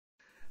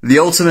The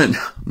ultimate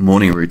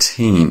morning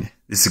routine.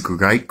 This is a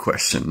great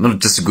question. Not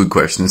just a good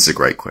question, this is a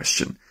great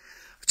question.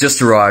 I've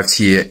just arrived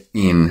here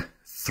in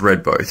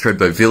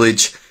Thredbo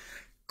Village.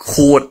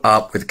 Caught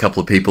up with a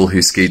couple of people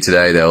who skied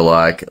today. They were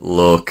like,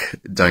 look,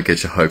 don't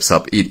get your hopes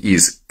up. It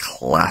is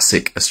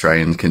classic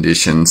Australian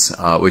conditions,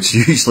 which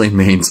usually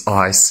means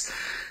ice,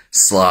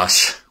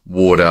 slush,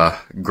 water,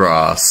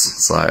 grass.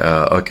 It's like,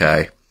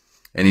 okay.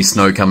 Any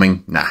snow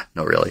coming? Nah,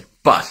 not really.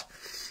 But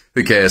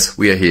who cares?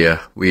 We are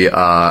here. We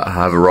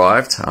have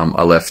arrived.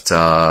 I left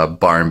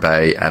Byron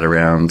Bay at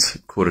around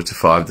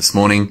 4:45 this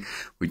morning.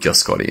 We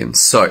just got in.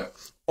 So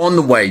on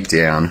the way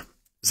down, I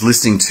was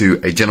listening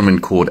to a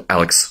gentleman called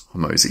Alex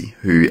Hormozi,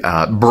 who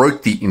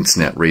broke the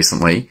internet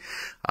recently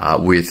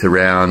with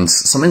around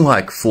something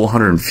like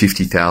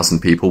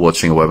 450,000 people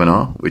watching a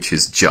webinar, which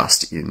is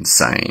just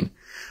insane.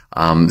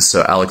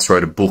 So Alex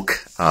wrote a book,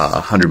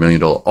 $100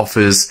 million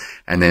offers,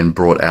 and then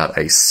brought out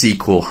a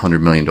sequel,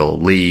 $100 million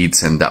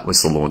leads, and that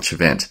was the launch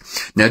event.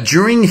 Now,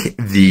 during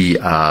the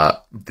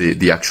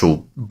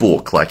actual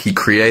book, like he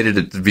created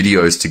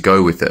videos to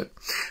go with it.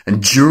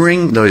 And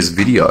during those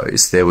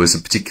videos, there was a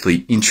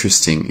particularly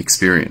interesting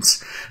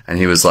experience. And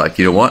he was like,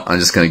 you know what? I'm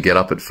just going to get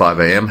up at 5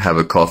 a.m., have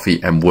a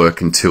coffee and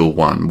work until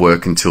 1,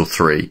 work until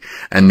 3.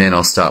 And then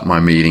I'll start my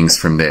meetings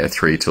from there,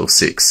 3 till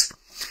 6.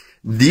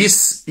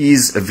 This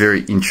is a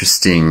very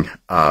interesting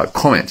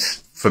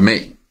comment for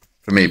me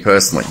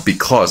personally,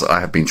 because I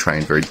have been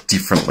trained very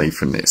differently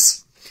from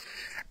this.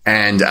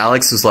 And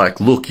Alex was like,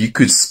 look, you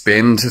could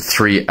spend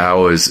 3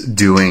 hours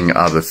doing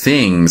other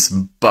things,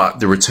 but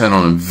the return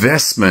on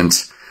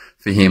investment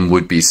for him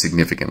would be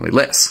significantly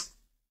less.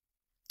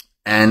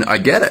 And I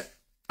get it.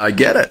 I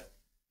get it.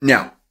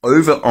 Now,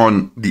 over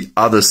on the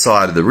other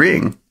side of the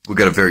ring, we've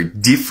got a very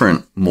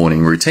different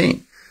morning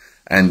routine.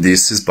 And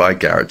this is by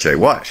Garrett J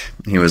White.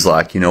 He was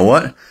like, you know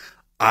what?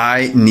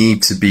 I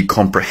need to be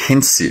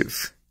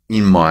comprehensive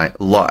in my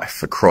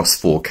life across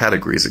 4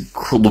 categories,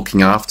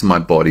 looking after my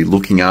body,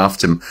 looking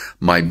after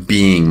my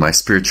being, my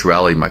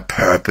spirituality, my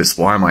purpose.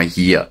 Why am I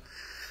here?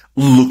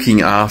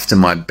 Looking after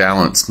my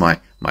balance, my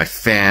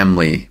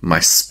family, my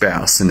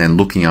spouse, and then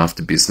looking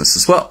after business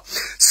as well.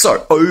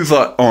 So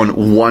over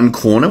on one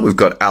corner, we've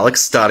got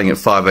Alex starting at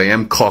 5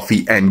 a.m.,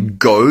 coffee and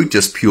go,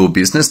 just pure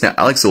business. Now,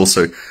 Alex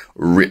also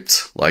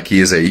ripped, like he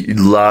is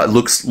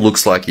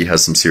looks like he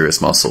has some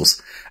serious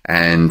muscles,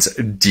 and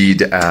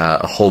did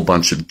a whole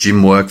bunch of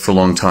gym work for a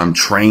long time,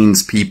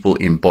 trains people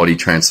in body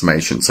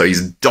transformation. So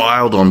he's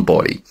dialed on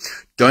body.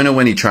 Don't know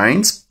when he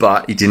trains,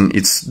 but it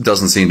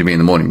doesn't seem to be in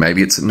the morning.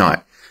 Maybe it's at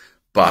night.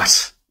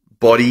 But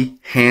body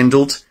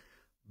handled,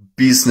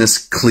 business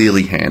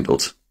clearly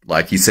handled.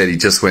 Like he said, he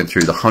just went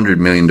through the $100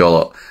 million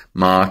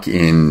mark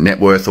in net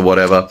worth or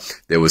whatever.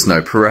 There was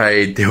no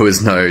parade. There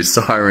was no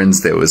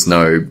sirens. There was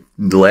no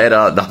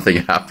letter.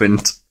 Nothing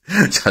happened.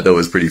 Which I thought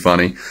was pretty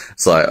funny.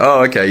 It's like,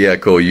 oh, okay, yeah,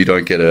 cool. You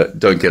don't get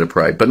a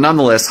parade. But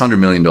nonetheless, $100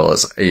 million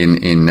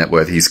in net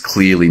worth. He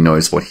clearly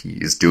knows what he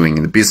is doing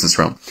in the business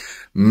realm.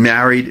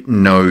 Married,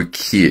 no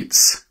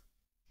kids.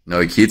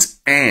 No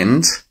kids.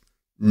 And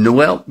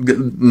no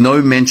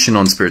mention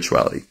on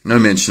spirituality. No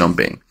mention on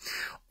being.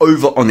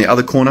 Over on the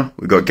other corner,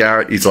 we've got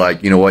Garrett. He's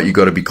like, you know what? You've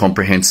got to be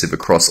comprehensive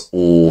across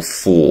all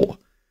 4.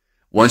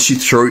 Once you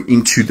throw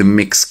into the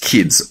mix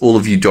kids, all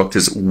of you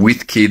doctors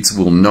with kids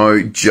will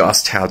know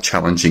just how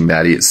challenging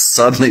that is.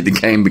 Suddenly the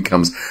game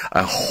becomes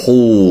a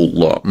whole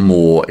lot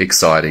more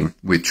exciting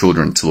with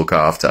children to look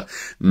after,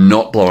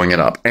 not blowing it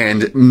up.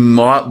 And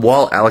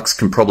while Alex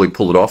can probably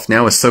pull it off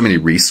now with so many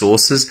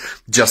resources,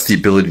 just the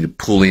ability to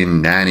pull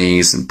in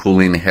nannies and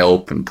pull in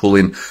help and pull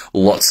in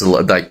lots of,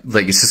 like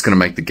it's just going to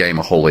make the game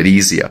a whole lot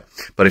easier.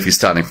 But if you're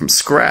starting from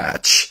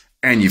scratch,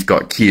 and you've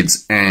got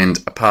kids and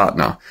a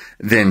partner,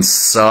 then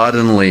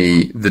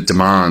suddenly the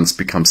demands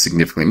become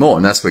significantly more.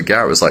 And that's where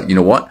Garrett was like, you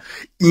know what?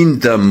 In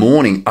the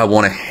morning, I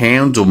want to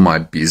handle my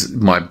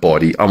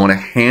body. I want to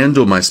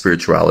handle my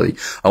spirituality.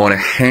 I want to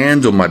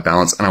handle my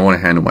balance, and I want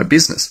to handle my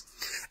business.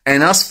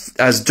 And us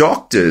as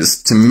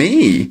doctors, to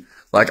me,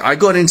 like I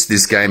got into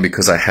this game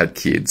because I had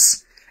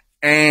kids.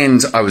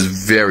 And I was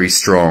very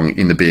strong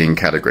in the being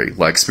category.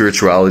 Like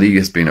spirituality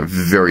has been a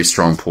very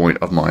strong point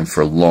of mine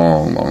for a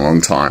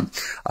long time.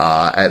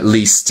 At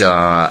least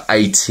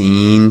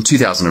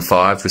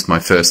 2005 was my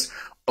first,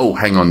 oh,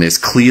 hang on, there's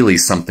clearly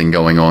something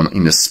going on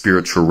in the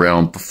spiritual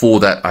realm. Before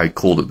that, I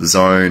called it the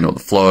zone or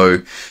the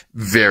flow.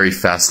 Very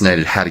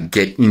fascinated how to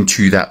get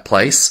into that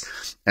place.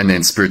 And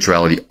then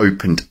spirituality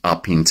opened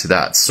up into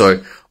that.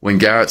 So when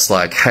Garrett's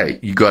like, hey,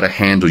 you got to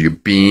handle your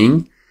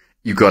being,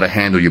 you've got to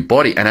handle your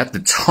body. And at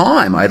the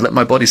time, I'd let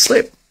my body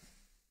slip.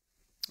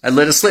 I'd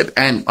let it slip.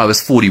 And I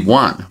was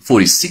 41,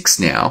 46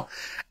 now.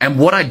 And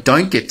what I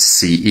don't get to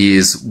see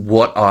is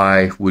what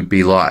I would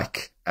be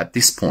like at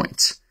this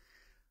point.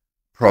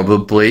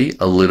 Probably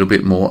a little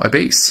bit more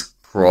obese.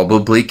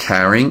 Probably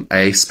carrying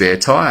a spare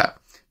tire.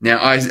 Now,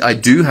 I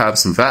do have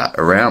some fat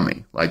around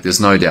me. Like,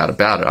 there's no doubt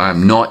about it. I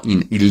am not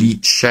in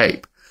elite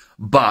shape.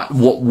 But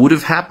what would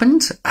have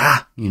happened?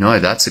 You know,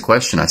 that's a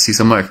question. I see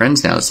some of my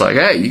friends now. It's like,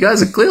 hey, you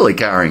guys are clearly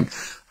carrying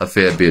a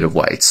fair bit of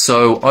weight.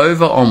 So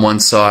over on one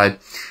side,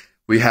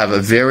 we have a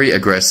very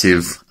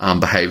aggressive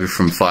behavior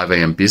from 5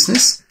 a.m.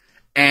 business.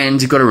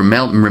 And you've got to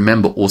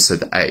remember also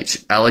the age.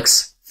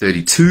 Alex,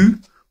 32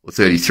 or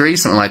 33,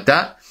 something like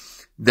that,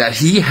 that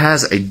he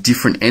has a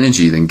different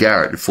energy than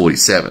Garrett at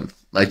 47.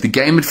 Like the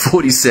game at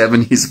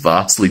 47 is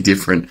vastly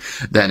different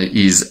than it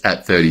is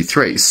at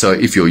 33. So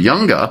if you're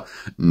younger,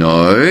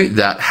 know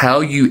that how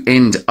you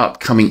end up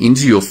coming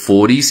into your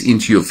 40s,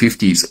 into your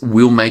 50s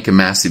will make a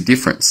massive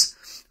difference.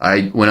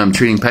 When I'm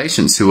treating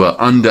patients who are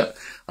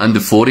under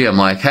 40, I'm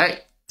like, hey,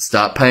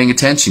 start paying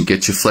attention,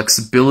 get your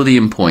flexibility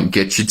in point,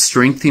 get your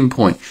strength in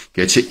point,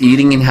 get your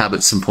eating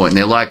habits in point. And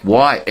they're like,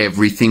 why?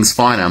 Everything's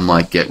fine. I'm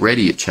like, get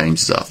ready. It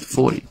changes after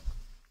 40.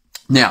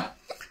 Now,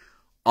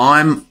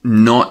 I'm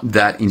not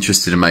that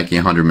interested in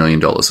making $100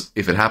 million.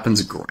 If it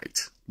happens,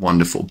 great,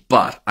 wonderful.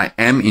 But I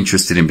am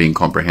interested in being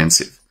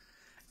comprehensive.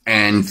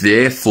 And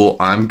therefore,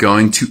 I'm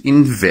going to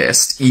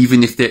invest,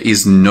 even if there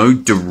is no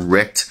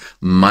direct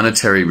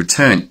monetary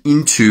return,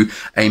 into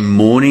a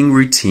morning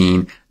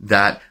routine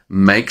that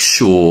makes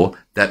sure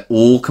that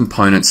all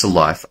components of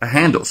life are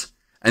handled.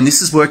 And this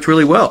has worked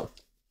really well.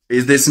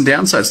 Is there some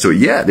downsides to it?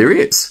 Yeah, there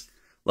is.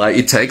 Like,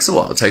 it takes a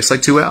while. It takes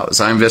like 2 hours.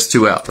 I invest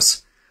 2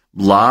 hours.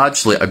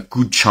 Largely, a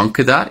good chunk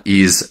of that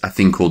is a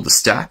thing called the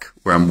stack,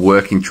 where I'm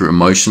working through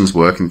emotions,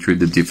 working through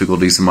the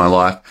difficulties in my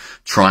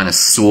life, trying to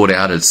sort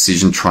out a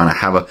decision, trying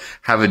to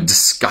have a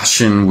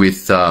discussion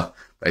with,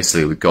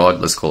 basically with God,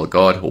 let's call it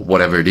God, or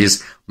whatever it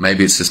is.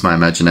 Maybe it's just my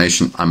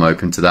imagination. I'm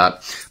open to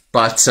that.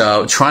 But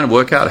trying to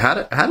work out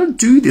how to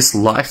do this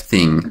life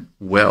thing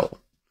well.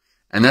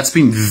 And that's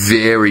been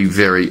very,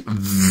 very,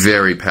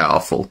 very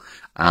powerful.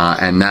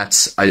 And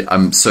that's,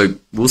 so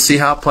we'll see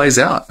how it plays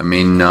out. I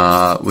mean,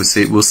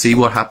 we'll see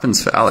what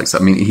happens for Alex. I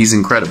mean, he's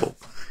incredible.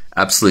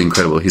 Absolutely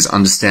incredible. His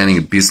understanding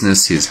of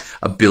business, his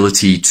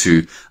ability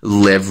to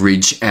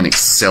leverage and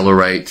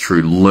accelerate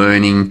through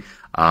learning,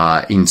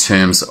 in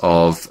terms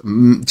of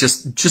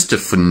just a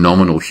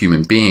phenomenal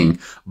human being,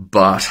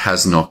 but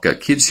has not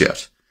got kids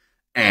yet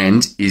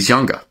and is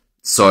younger.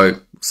 So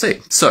we'll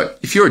see. So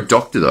if you're a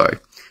doctor though,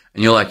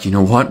 and you're like, you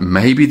know what,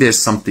 maybe there's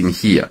something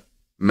here.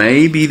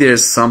 Maybe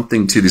there's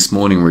something to this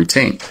morning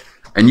routine,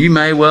 and you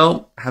may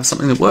well have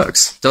something that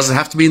works. Does it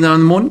have to be in there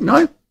in the morning?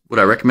 No. Would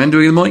I recommend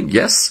doing it in the morning?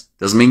 Yes.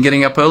 Does it mean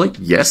getting up early?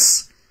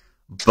 Yes.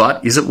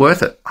 But is it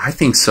worth it? I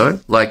think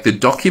so. Like, the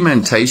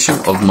documentation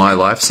of my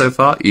life so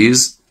far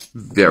is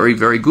very,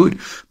 very good.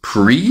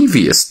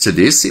 Previous to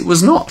this, it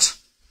was not.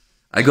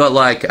 I got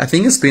like, I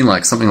think it's been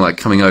like something like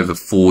coming over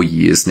 4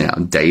 years now,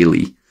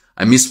 daily.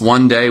 I missed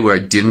one day where I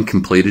didn't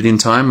complete it in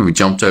time, and we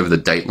jumped over the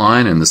date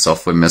line and the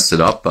software messed it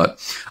up. But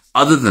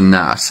other than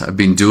that, I've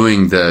been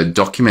doing the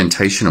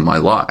documentation of my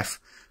life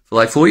for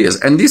like 4 years.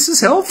 And this is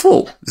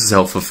helpful. This is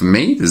helpful for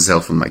me. This is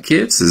helpful for my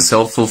kids. This is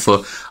helpful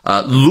for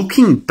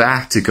looking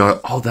back to go,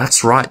 oh,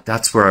 that's right.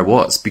 That's where I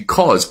was.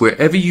 Because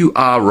wherever you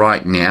are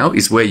right now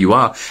is where you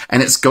are.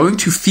 And it's going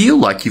to feel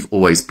like you've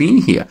always been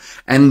here.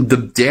 And the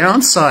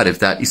downside of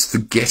that is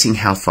forgetting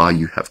how far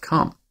you have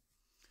come.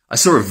 I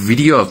saw a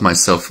video of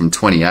myself from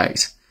 28.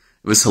 It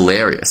was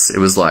hilarious. It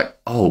was like,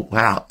 oh,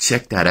 wow,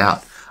 check that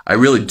out. I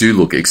really do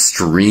look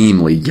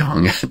extremely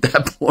young at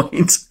that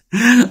point.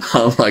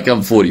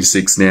 I'm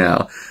 46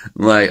 now.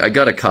 Like, I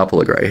got a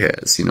couple of gray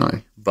hairs, you know,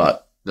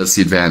 but that's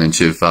the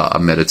advantage of a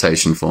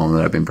meditation form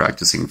that I've been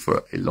practicing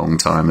for a long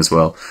time as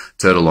well.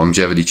 Turtle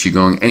longevity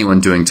Qigong.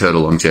 Anyone doing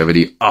turtle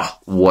longevity,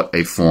 what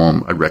a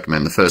form. I'd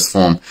recommend the first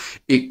form.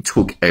 It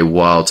took a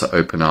while to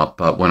open up,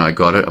 but when I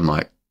got it, I'm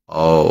like,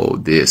 oh,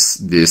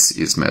 this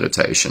is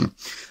meditation.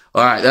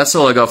 All right, that's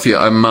all I got for you.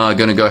 I'm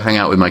going to go hang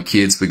out with my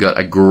kids. We got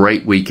a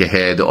great week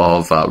ahead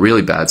of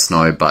really bad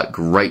snow, but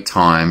great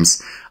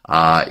times.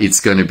 It's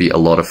going to be a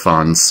lot of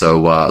fun.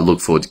 So look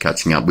forward to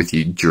catching up with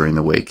you during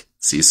the week.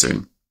 See you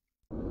soon.